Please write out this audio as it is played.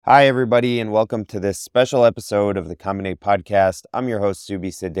Hi, everybody, and welcome to this special episode of the Combinate Podcast. I'm your host, Subi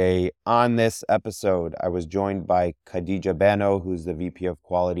Sadeh. On this episode, I was joined by Khaudeja Bano, who's the VP of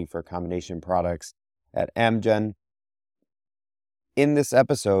Quality for Combination Products at Amgen. In this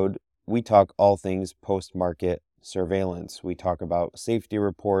episode, we talk all things post-market surveillance. We talk about safety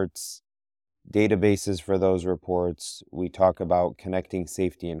reports, databases for those reports. We talk about connecting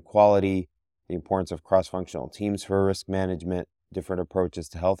safety and quality, the importance of cross-functional teams for risk management, different approaches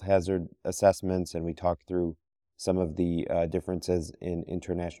to health hazard assessments, and we talk through some of the differences in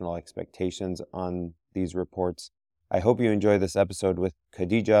international expectations on these reports. I hope you enjoy this episode with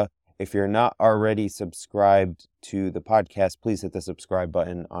Khaudeja. If you're not already subscribed to the podcast, please hit the subscribe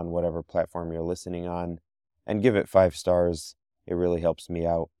button on whatever platform you're listening on and give it 5 stars. It really helps me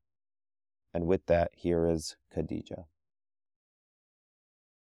out. And with that, here is Khaudeja.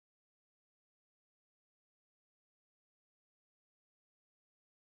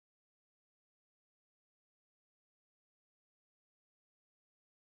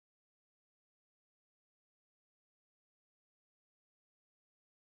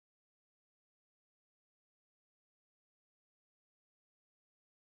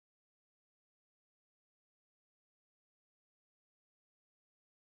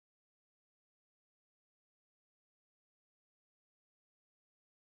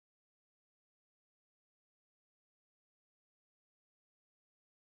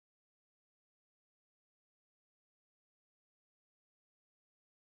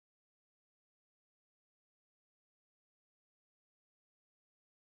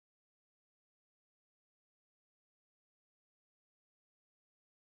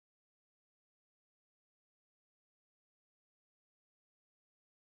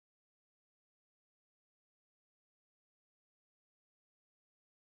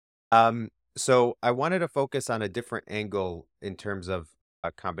 So I wanted to focus on a different angle in terms of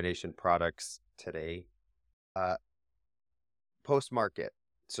combination products today. Uh, Post-market.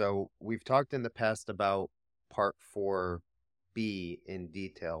 So we've talked in the past about part 4B in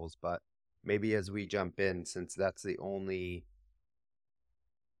details, but maybe as we jump in, since that's the only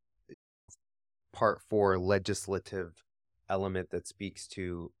part 4 legislative element that speaks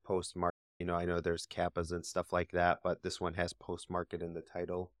to post-market. I know there's CAPAs and stuff like that, but this one has post-market in the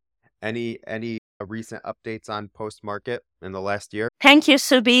title. Any recent updates on post-market in the last year? Thank you,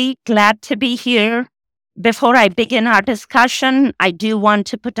 Subi. Glad to be here. Before I begin our discussion, I do want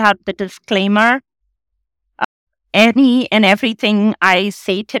to put out the disclaimer. Any and everything I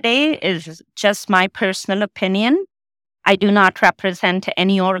say today is just my personal opinion. I do not represent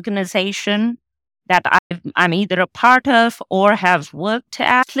any organization that I'm either a part of or have worked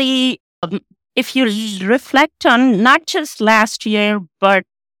at. If you reflect on not just last year, but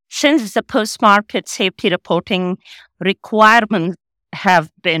since the post-market safety reporting requirements have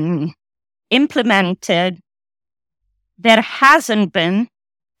been implemented, there hasn't been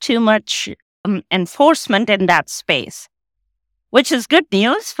too much enforcement in that space, which is good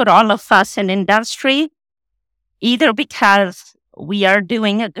news for all of us in industry, either because we are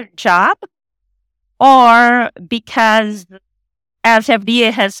doing a good job or because, as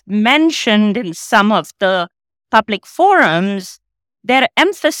Abbvie has mentioned in some of the public forums, their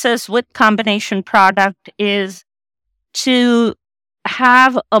emphasis with combination product is to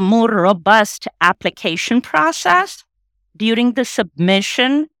have a more robust application process during the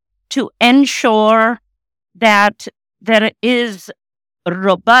submission to ensure that there is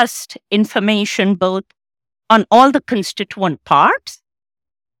robust information both on all the constituent parts.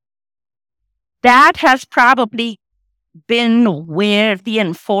 That has probably been where the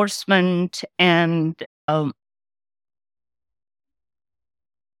enforcement and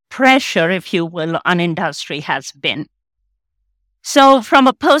pressure, if you will, on industry has been. So from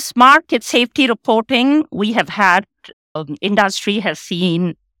a post-market safety reporting, we have had, industry has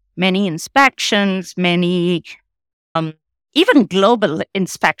seen many inspections, many even global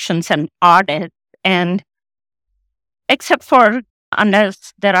inspections and audits. And except for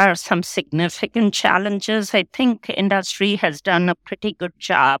unless there are some significant challenges, I think industry has done a pretty good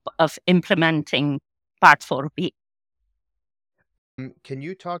job of implementing Part 4B. Can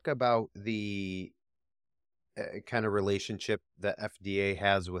you talk about the kind of relationship that FDA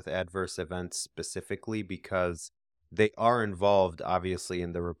has with adverse events specifically? Because they are involved, obviously,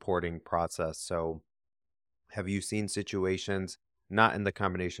 in the reporting process. So have you seen situations, not in the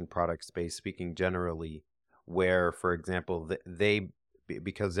combination product space, speaking generally, where, for example,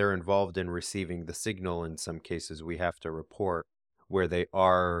 because they're involved in receiving the signal in some cases, we have to report where they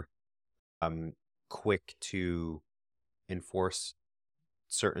are quick to enforce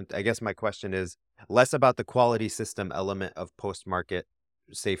certain. I guess my question is less about the quality system element of post-market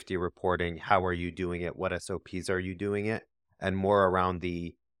safety reporting, how are you doing it, what SOPs are you doing it, and more around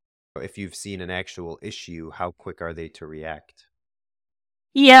the if you've seen an actual issue, how quick are they to react?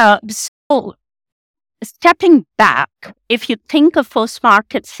 Yeah. So stepping back, if you think of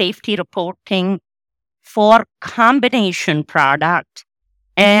post-market safety reporting for combination product,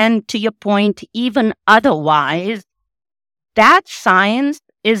 and to your point, even otherwise, that science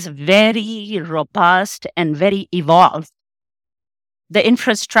is very robust and very evolved. The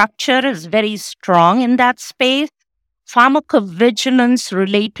infrastructure is very strong in that space. Pharmacovigilance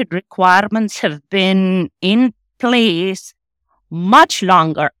related requirements have been in place much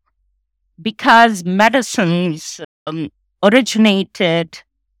longer because medicines originated,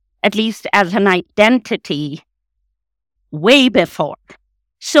 at least as an identity, way before.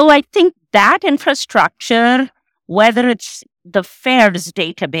 So I think that infrastructure, whether it's the FAIRS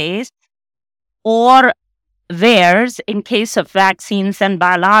database or VAERS in case of vaccines and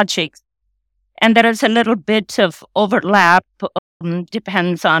biologics, and there is a little bit of overlap,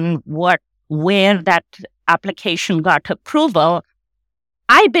 depends on where that application got approval.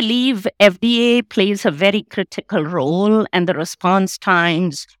 I believe FDA plays a very critical role, and the response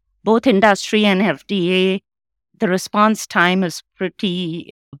times, both industry and FDA, the response time is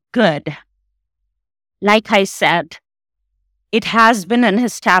pretty good. Like I said, it has been an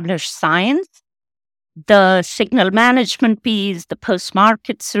established science. The signal management piece, the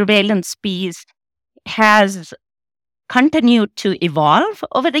post-market surveillance piece has continued to evolve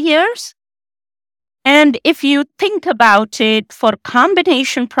over the years. And if you think about it, for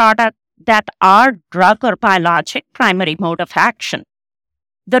combination products that are drug or biologic primary mode of action,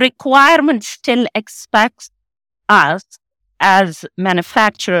 the requirement still expects us as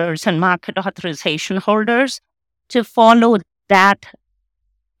manufacturers and market authorization holders to follow that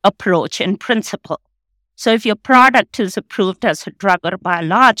approach in principle. So if your product is approved as a drug or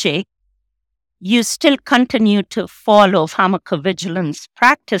biologic, you still continue to follow pharmacovigilance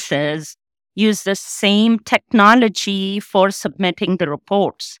practices, use the same technology for submitting the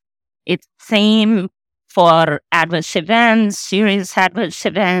reports. It's same for adverse events, serious adverse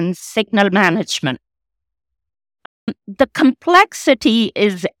events, signal management. The complexity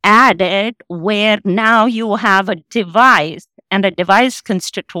is added where now you have a device and a device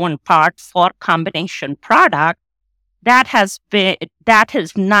constituent part for combination product that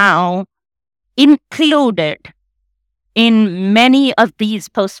is now included in many of these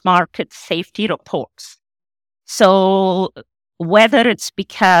post-market safety reports. So whether it's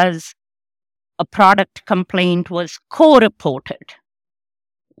because a product complaint was co-reported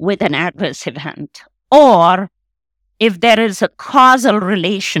with an adverse event, or if there is a causal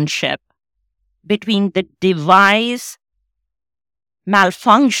relationship between the device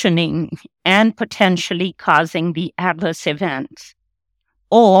malfunctioning and potentially causing the adverse events,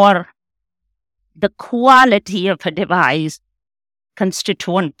 or the quality of a device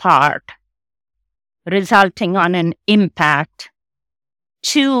constituent part resulting on an impact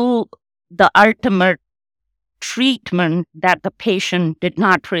to the ultimate treatment that the patient did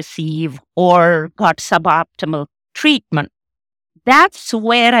not receive or got suboptimal treatment. That's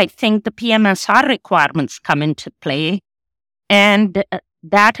where I think the PMSR requirements come into play. And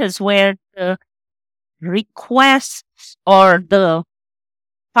that is where the requests or the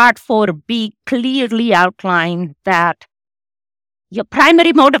Part 4B clearly outline that your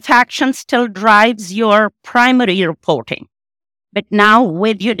primary mode of action still drives your primary reporting. But now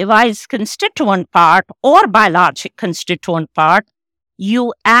with your device constituent part or biologic constituent part,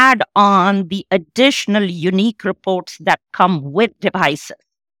 you add on the additional unique reports that come with devices.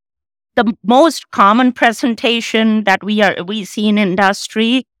 The most common presentation that we see in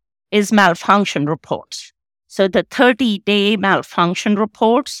industry is malfunction reports. So the 30-day malfunction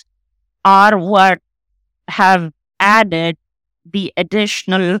reports are what have added the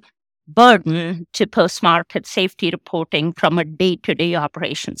additional burden to post-market safety reporting from a day-to-day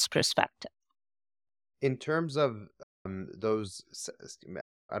operations perspective. In terms of those,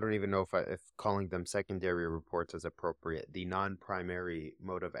 I don't even know if calling them secondary reports is appropriate. The non-primary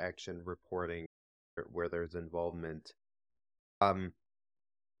mode of action reporting where there's involvement, are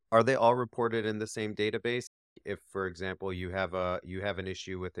they all reported in the same database? If, for example, you have an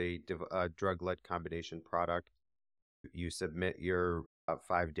issue with a drug-led combination product, you submit your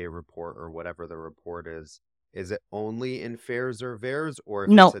 5-day report or whatever the report is. Is it only in FAIRS or VAERS, or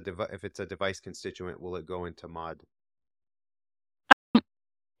No. if it's a device constituent, will it go into MOD?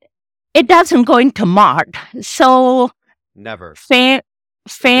 It doesn't go into MOD. So Never. FAIRS,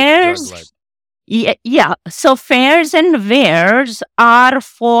 yeah. So FAIRS and VAERS are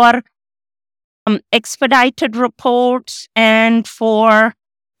for expedited reports and for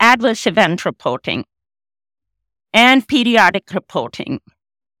adverse event reporting and periodic reporting.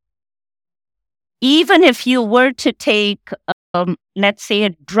 Even if you were to take, let's say,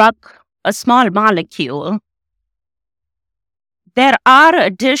 a small molecule, there are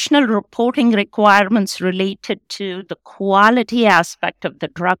additional reporting requirements related to the quality aspect of the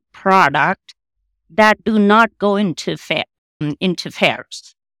drug product that do not go into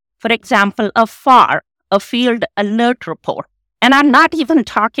FAIRs. For example, a FAR, a field alert report. And I'm not even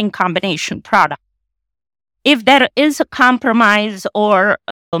talking combination product. If there is a compromise or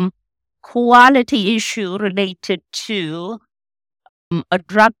quality issue related to a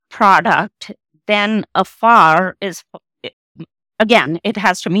drug product, then a FAR is, again, it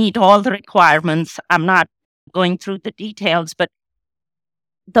has to meet all the requirements. I'm not going through the details, but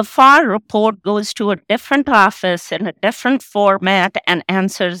the FAR report goes to a different office in a different format and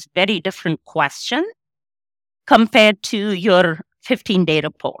answers very different questions compared to your 15-day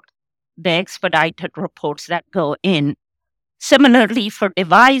report, the expedited reports that go in. Similarly, for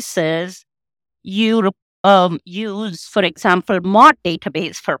devices, you use, for example, MOD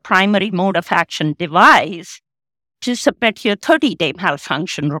database for primary mode of action device to submit your 30-day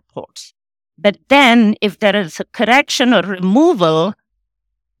malfunction reports. But then if there is a correction or removal,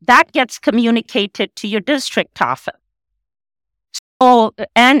 that gets communicated to your district office. So,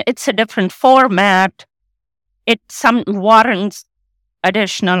 and it's a different format. It warrants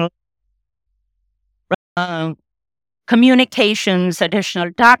additional communications,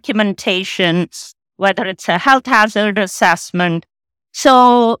 additional documentation, whether it's a health hazard assessment.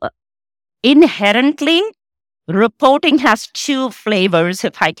 So inherently, reporting has two flavors,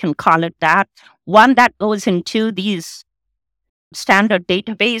 if I can call it that. One that goes into these standard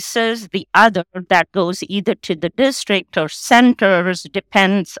databases, the other that goes either to the district or centers,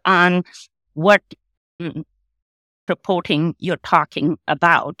 depends on what reporting you're talking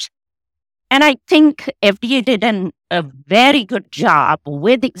about. And I think FDA did a very good job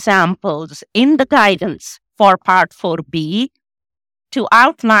with examples in the guidance for Part 4B to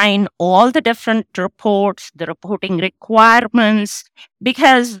outline all the different reports, the reporting requirements,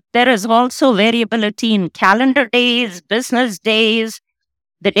 because there is also variability in calendar days, business days,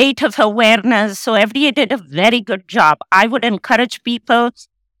 the date of awareness. So FDA did a very good job. I would encourage people,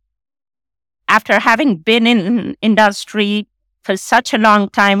 after having been in industry for such a long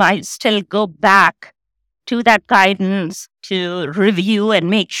time, I still go back to that guidance to review and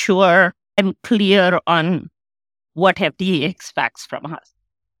make sure I'm clear on what FDA expects from us.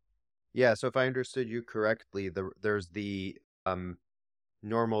 Yeah, so if I understood you correctly, there's the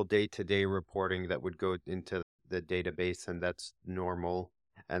normal day-to-day reporting that would go into the database, and that's normal.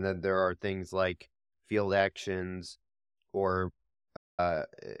 And then there are things like field actions or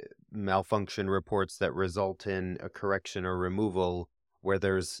malfunction reports that result in a correction or removal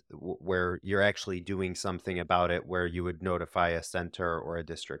where you're actually doing something about it, where you would notify a center or a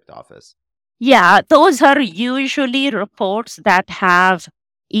district office. Yeah, those are usually reports that have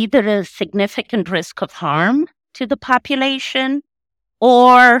either a significant risk of harm to the population,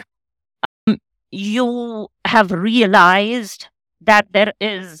 or you have realized that there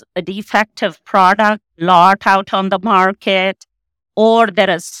is a defective product lot out on the market, or there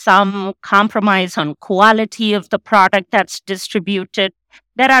is some compromise on quality of the product that's distributed.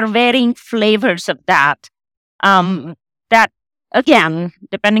 There are varying flavors of that. That, again,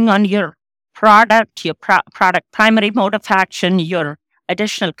 depending on your product, your product primary mode of action, your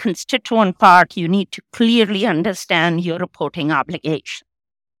additional constituent part, you need to clearly understand your reporting obligation.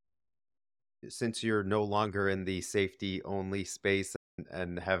 Since you're no longer in the safety-only space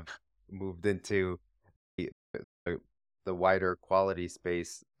and have moved into the wider quality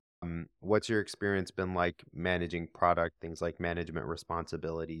space, what's your experience been like managing product, things like management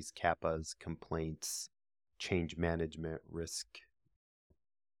responsibilities, CAPAs, complaints, change management, risk?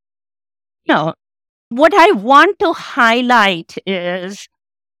 What I want to highlight is,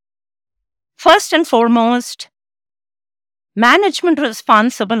 first and foremost, management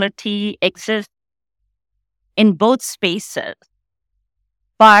responsibility exists in both spaces,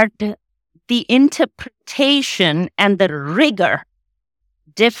 but the interpretation and the rigor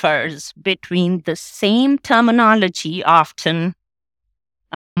differs between the same terminology often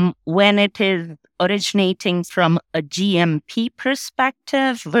when it is originating from a GMP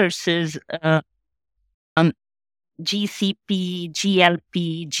perspective versus GCP,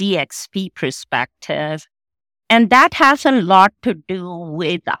 GLP, GXP perspective. And that has a lot to do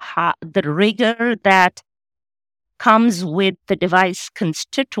with the rigor that comes with the device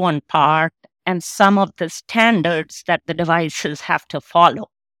constituent part and some of the standards that the devices have to follow.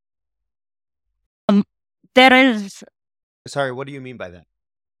 there is, Sorry, what do you mean by that?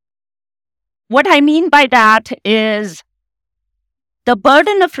 what I mean by that is the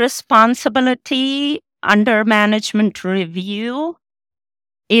burden of responsibility under management review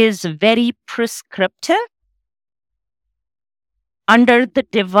is very prescriptive under the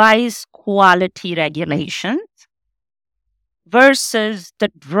device quality regulations versus the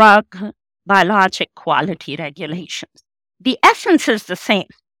drug biologic quality regulations. The essence is the same.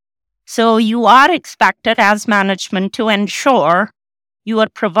 So you are expected as management to ensure you are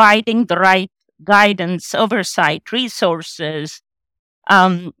providing the right guidance, oversight, resources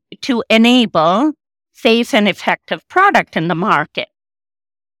to enable safe and effective product in the market.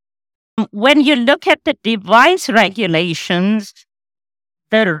 When you look at the device regulations,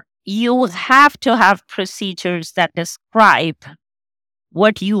 you have to have procedures that describe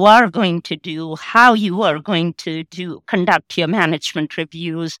what you are going to do, how you are going to conduct your management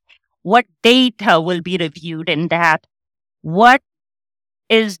reviews, what data will be reviewed in that, what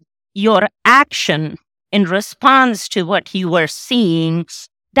is your action in response to what you are seeing.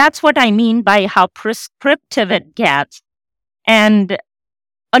 That's what I mean by how prescriptive it gets. And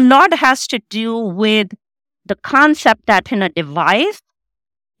a lot has to do with the concept that in a device,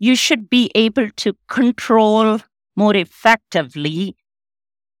 you should be able to control more effectively,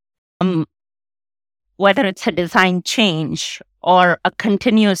 whether it's a design change or a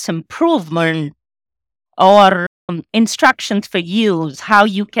continuous improvement or instructions for use, how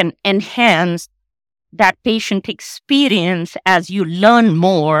you can enhance that patient experience as you learn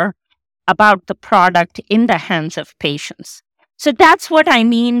more about the product in the hands of patients. So that's what I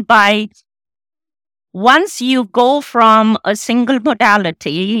mean by once you go from a single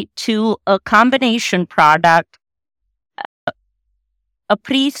modality to a combination product,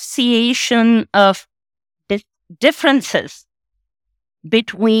 appreciation of differences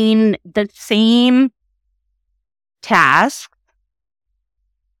between the same task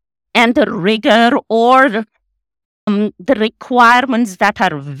and the rigor or the requirements that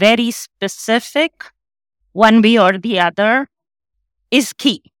are very specific one way or the other is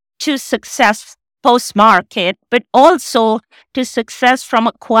key to success post-market, but also to success from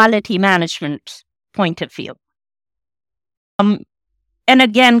a quality management point of view. And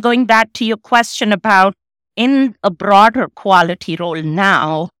again, going back to your question about in a broader quality role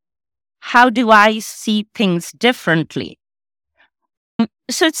now, how do I see things differently?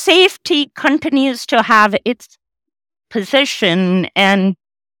 So safety continues to have its position and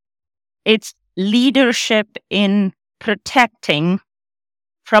its leadership in protecting,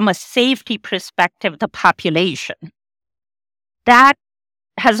 from a safety perspective, the population. That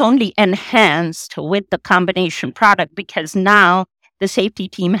has only enhanced with the combination product because now the safety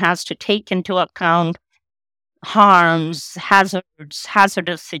team has to take into account harms, hazards,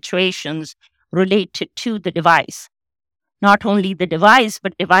 hazardous situations related to the device. Not only the device,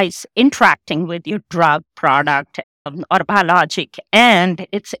 but device interacting with your drug product or biologic and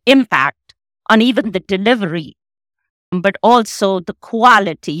its impact on even the delivery, but also the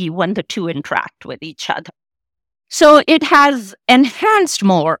quality when the two interact with each other. So it has enhanced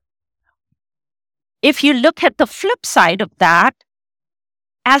more. If you look at the flip side of that,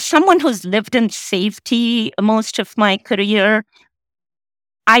 as someone who's lived in safety most of my career,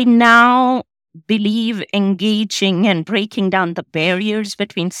 I now believe engaging and breaking down the barriers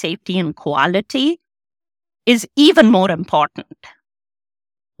between safety and quality is even more important.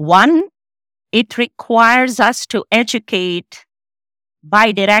 One, it requires us to educate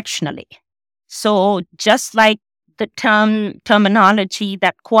bidirectionally. So just like the terminology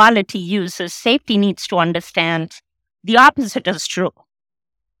that quality uses, safety needs to understand, the opposite is true.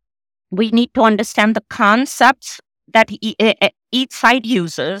 We need to understand the concepts that each side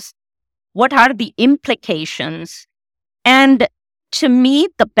uses. What are the implications? And to me,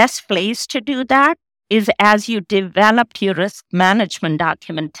 the best place to do that is as you developed your risk management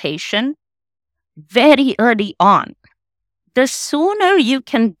documentation very early on. The sooner you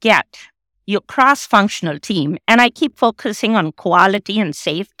can get your cross-functional team, and I keep focusing on quality and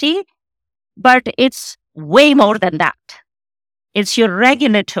safety, but it's way more than that. It's your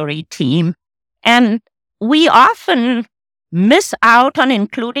regulatory team. And we often miss out on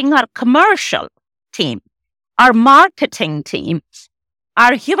including our commercial team, our marketing team.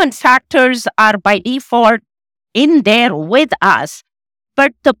 Our human factors are by default in there with us.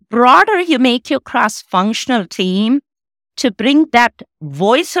 But the broader you make your cross-functional team to bring that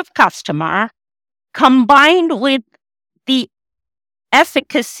voice of customer combined with the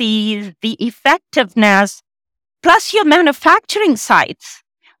efficacy, the effectiveness, plus your manufacturing sites,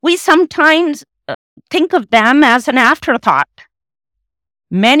 we sometimes think of them as an afterthought.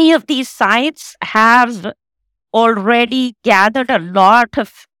 Many of these sites have already gathered a lot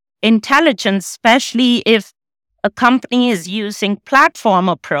of intelligence, especially if a company is using platform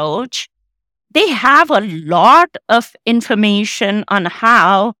approach. They have a lot of information on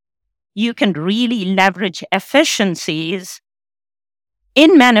how you can really leverage efficiencies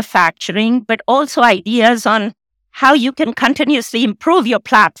in manufacturing, but also ideas on how you can continuously improve your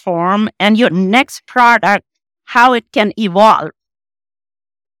platform and your next product, how it can evolve.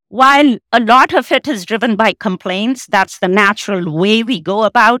 While a lot of it is driven by complaints, that's the natural way we go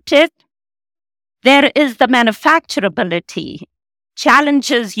about it, there is the manufacturability,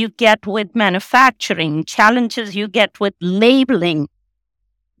 challenges you get with manufacturing, challenges you get with labeling,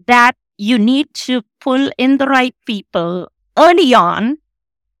 that you need to pull in the right people early on,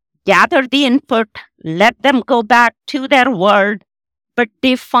 gather the input, let them go back to their world, but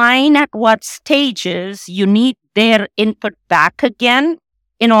define at what stages you need their input back again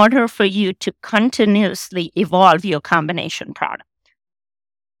in order for you to continuously evolve your combination product.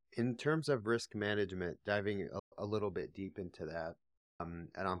 In terms of risk management, diving a little bit deep into that, and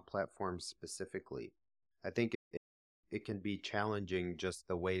on platforms specifically, I think it can be challenging just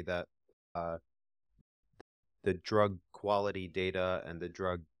the way that the drug quality data and the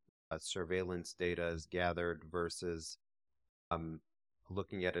drug surveillance data is gathered versus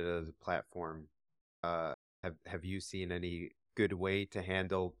looking at it as a platform. Have you seen any good way to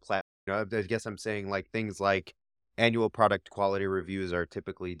handle I guess I'm saying like things like annual product quality reviews are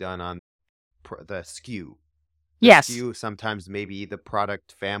typically done on the SKU. The Yes. SKU sometimes maybe the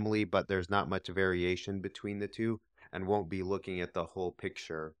product family, but there's not much variation between the two, and won't be looking at the whole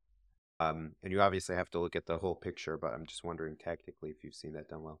picture. And you obviously have to look at the whole picture, but I'm just wondering tactically if you've seen that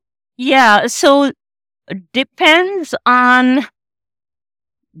done well. Yeah, so depends on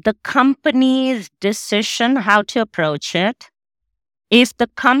the company's decision how to approach it. If the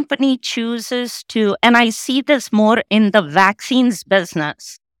company chooses to, and I see this more in the vaccines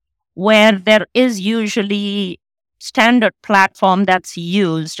business, where there is usually standard platform that's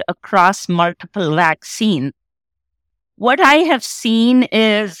used across multiple vaccines. What I have seen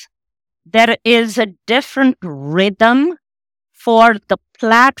is there is a different rhythm for the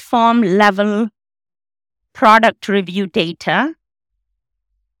platform level product review data.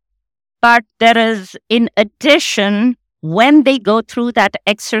 But there is, in addition, when they go through that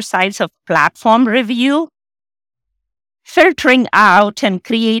exercise of platform review, filtering out and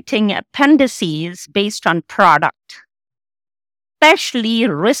creating appendices based on product, especially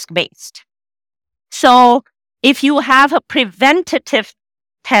risk-based. So if you have a preventative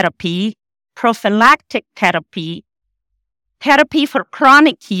therapy, prophylactic therapy, therapy for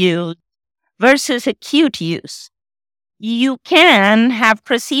chronic use versus acute use, you can have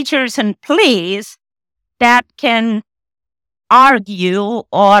procedures in place that can argue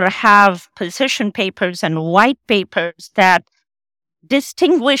or have position papers and white papers that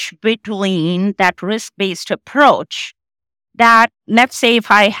distinguish between that risk-based approach. That, let's say if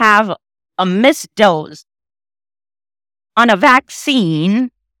I have a missed dose on a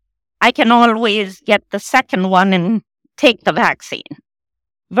vaccine, I can always get the second one and take the vaccine.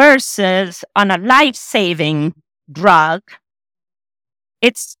 Versus on a life-saving drug,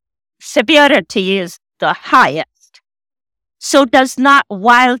 its severity is the highest. So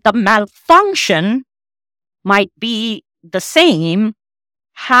while the malfunction might be the same,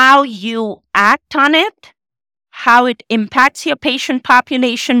 how you act on it, how it impacts your patient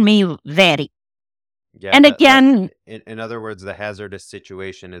population may vary. Yeah, And again, in other words, the hazardous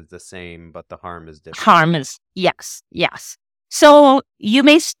situation is the same, but the harm is different. harm is, yes. So you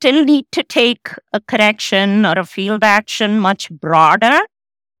may still need to take a correction or a field action much broader.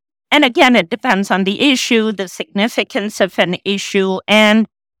 And again, it depends on the issue, the significance of an issue, and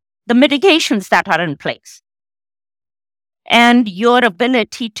the mitigations that are in place. And your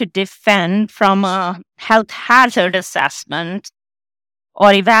ability to defend from a health hazard assessment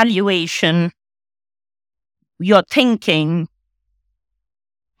or evaluation, your thinking,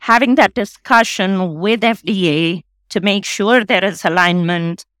 having that discussion with FDA to make sure there is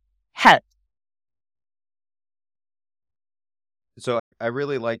alignment, help. So I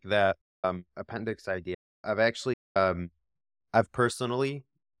really like that appendix idea. I've personally,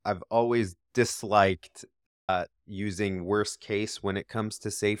 I've always disliked using worst case when it comes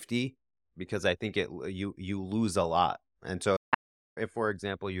to safety, because I think you lose a lot. And so if, for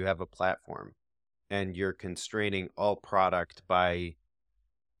example, you have a platform and you're constraining all product by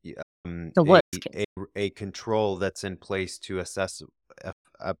The worst case. a control that's in place to assess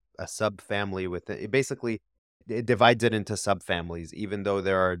a subfamily within it, basically it divides it into subfamilies, even though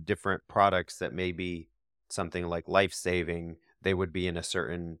there are different products that may be something like life-saving, they would be in a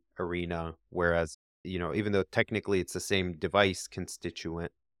certain arena, whereas even though technically it's the same device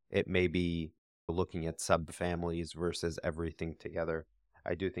constituent, it may be looking at subfamilies versus everything together.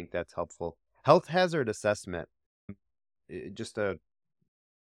 I do think that's helpful. Health hazard assessment, just a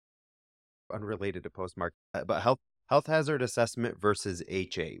unrelated to postmark, but health hazard assessment versus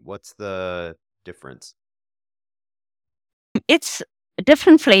HA. What's the difference? It's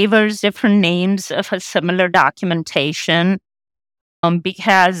different flavors, different names of a similar documentation,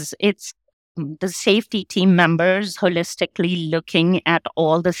 because it's the safety team members holistically looking at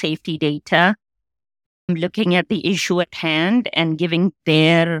all the safety data, looking at the issue at hand, and giving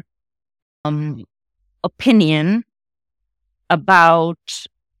their opinion about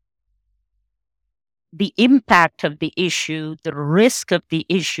the impact of the issue, the risk of the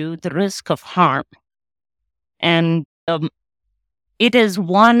issue, the risk of harm. And it is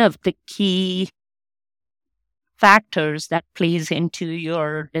one of the key factors that plays into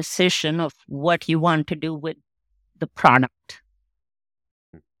your decision of what you want to do with the product.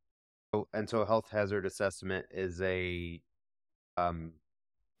 So health hazard assessment is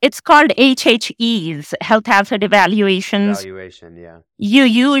It's called HHEs, health hazard evaluations. evaluation, yeah. You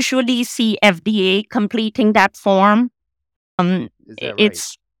usually see FDA completing that form. Is that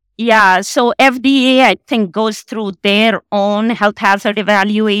It's Yeah, so FDA, I think, goes through their own health hazard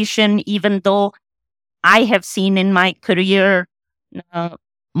evaluation, even though I have seen in my career,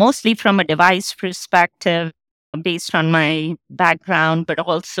 mostly from a device perspective, based on my background, but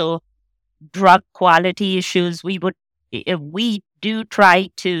also drug quality issues, we do try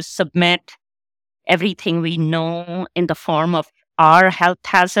to submit everything we know in the form of our health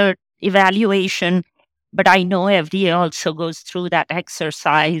hazard evaluation. But I know FDA also goes through that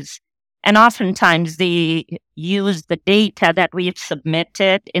exercise. And oftentimes they use the data that we've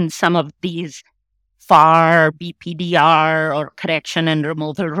submitted in some of these FAR, BPDR, or correction and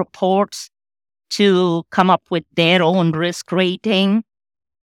removal reports to come up with their own risk rating.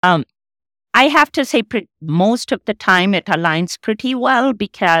 I have to say most of the time it aligns pretty well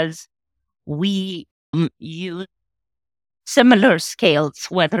because we use similar scales,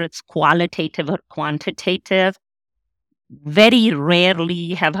 whether it's qualitative or quantitative. Very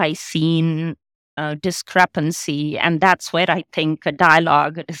rarely have I seen discrepancy, and that's where I think a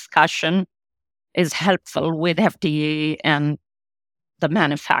dialogue, a discussion is helpful with FDA and the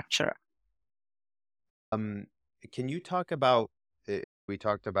manufacturer. Can you talk about, we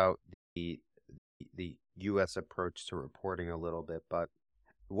talked about the U.S. approach to reporting a little bit, but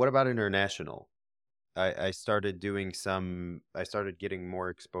what about international? I started getting more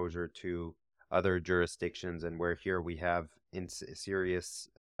exposure to other jurisdictions, and where here we have serious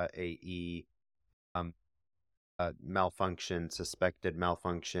AE malfunction, suspected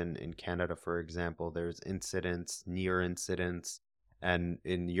malfunction. In Canada, for example, there's incidents, near incidents, and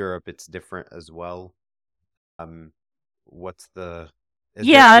in Europe it's different as well. What's the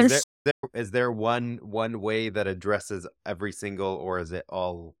is there one way that addresses every single, or is it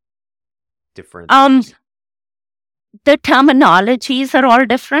all different? The terminologies are all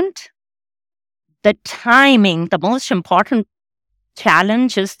different. The timing, the most important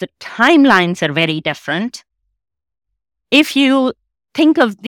challenge is the timelines are very different. If you think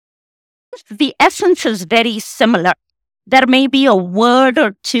of the essence is very similar. There may be a word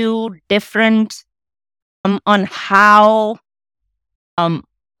or two different on how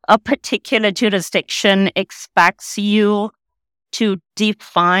a particular jurisdiction expects you to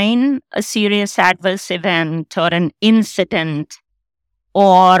define a serious adverse event or an incident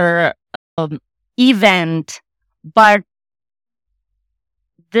or event, but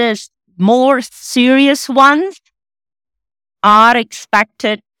the more serious ones are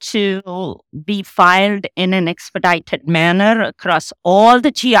expected to be filed in an expedited manner across all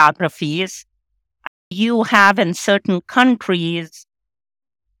the geographies. You have in certain countries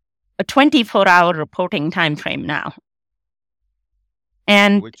a 24-hour reporting time frame now.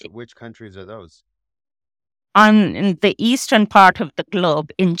 And which countries are those? In the eastern part of the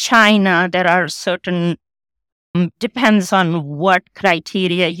globe, in China, there are certain, depends on what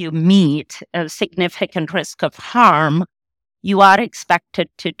criteria you meet, a significant risk of harm, you are expected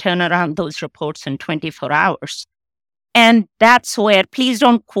to turn around those reports in 24 hours. And that's where, please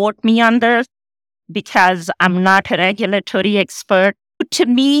don't quote me on this because I'm not a regulatory expert. To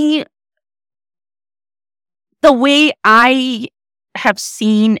me, the way I have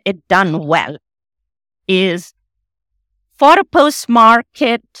seen it done well is for a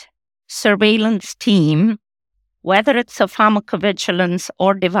post-market surveillance team, whether it's a pharmacovigilance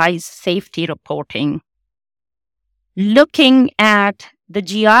or device safety reporting, looking at the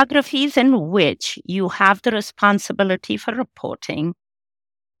geographies in which you have the responsibility for reporting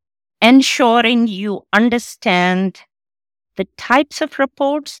ensuring you understand the types of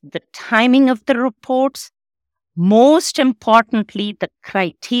reports, the timing of the reports, most importantly, the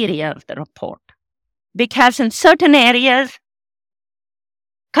criteria of the report. Because in certain areas,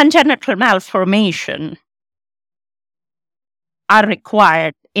 congenital malformation are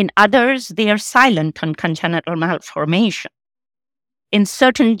required. In others, they are silent on congenital malformation. In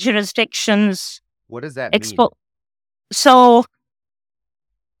certain jurisdictions, What does that mean? So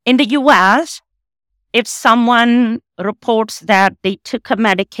in the US, if someone reports that they took a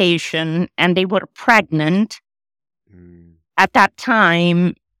medication and they were pregnant at that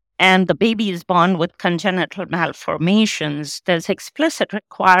time, and the baby is born with congenital malformations, there's explicit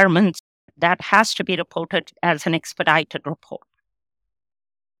requirements that has to be reported as an expedited report.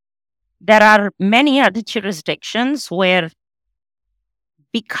 There are many other jurisdictions where,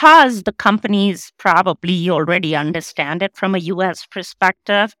 because the companies probably already understand it from a US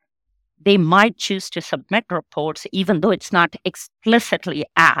perspective, they might choose to submit reports even though it's not explicitly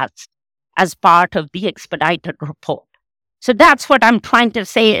asked as part of the expedited report. So that's what I'm trying to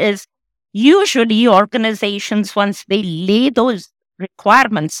say is usually organizations, once they lay those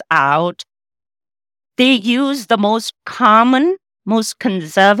requirements out, they use the most common, most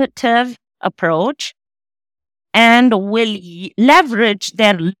conservative approach and will leverage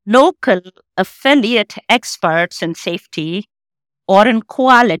their local affiliate experts in safety or in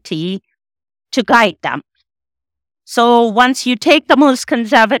quality to guide them. So once you take the most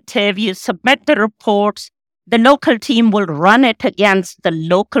conservative, you submit the reports, the local team will run it against the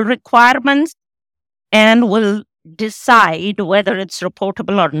local requirements and will decide whether it's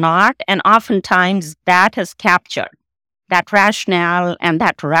reportable or not. And oftentimes that is captured. That rationale and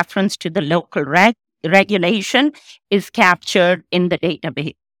that reference to the local regulation is captured in the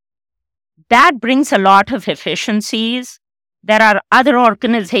database. That brings a lot of efficiencies. There are other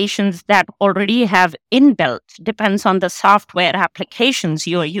organizations that already have inbuilt, depends on the software applications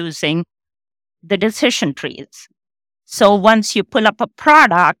you're using, the decision trees. So once you pull up a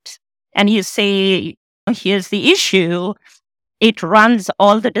product and you say, here's the issue, it runs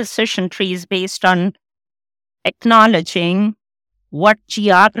all the decision trees based on acknowledging what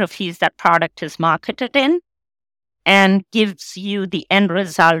geographies that product is marketed in and gives you the end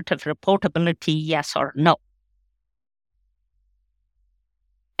result of reportability, yes or no.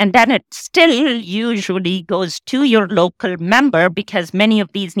 And then it still usually goes to your local member because many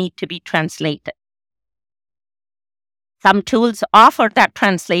of these need to be translated. Some tools offer that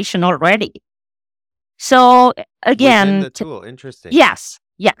translation already. So again, within the tool, interesting. Yes.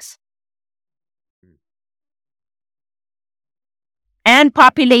 And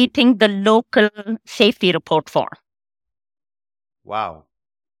populating the local safety report form. Wow.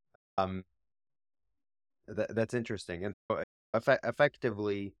 That's interesting. And so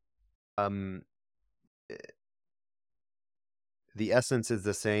effectively, the essence is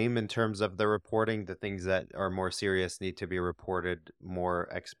the same in terms of the reporting. The things that are more serious need to be reported more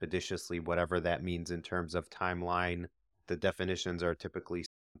expeditiously, whatever that means in terms of timeline. The definitions are typically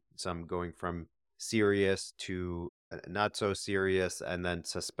some going from serious to not so serious, and then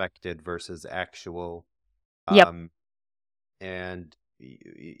suspected versus actual. Yep. And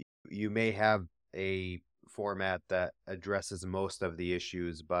you may have a format that addresses most of the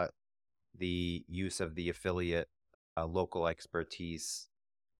issues, but the use of the affiliate local expertise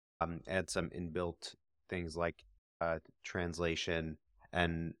add some inbuilt things like translation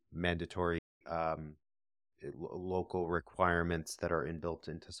and mandatory local requirements that are inbuilt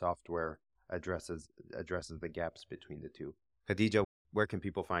into software addresses the gaps between the two. Khaudeja, where can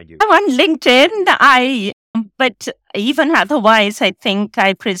people find you? I'm on LinkedIn. But even otherwise, I think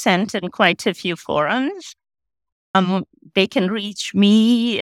I present in quite a few forums. They can reach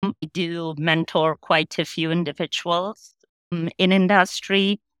me. I do mentor quite a few individuals in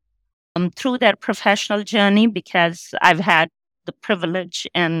industry through their professional journey because I've had the privilege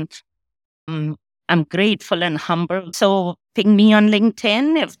and I'm grateful and humble. So ping me on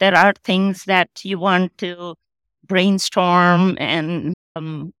LinkedIn if there are things that you want to brainstorm, and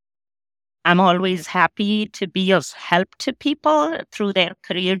I'm always happy to be of help to people through their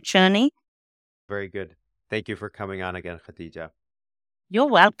career journey. Very good. Thank you for coming on again, Khaudeja. You're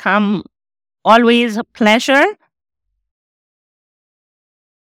welcome. Always a pleasure.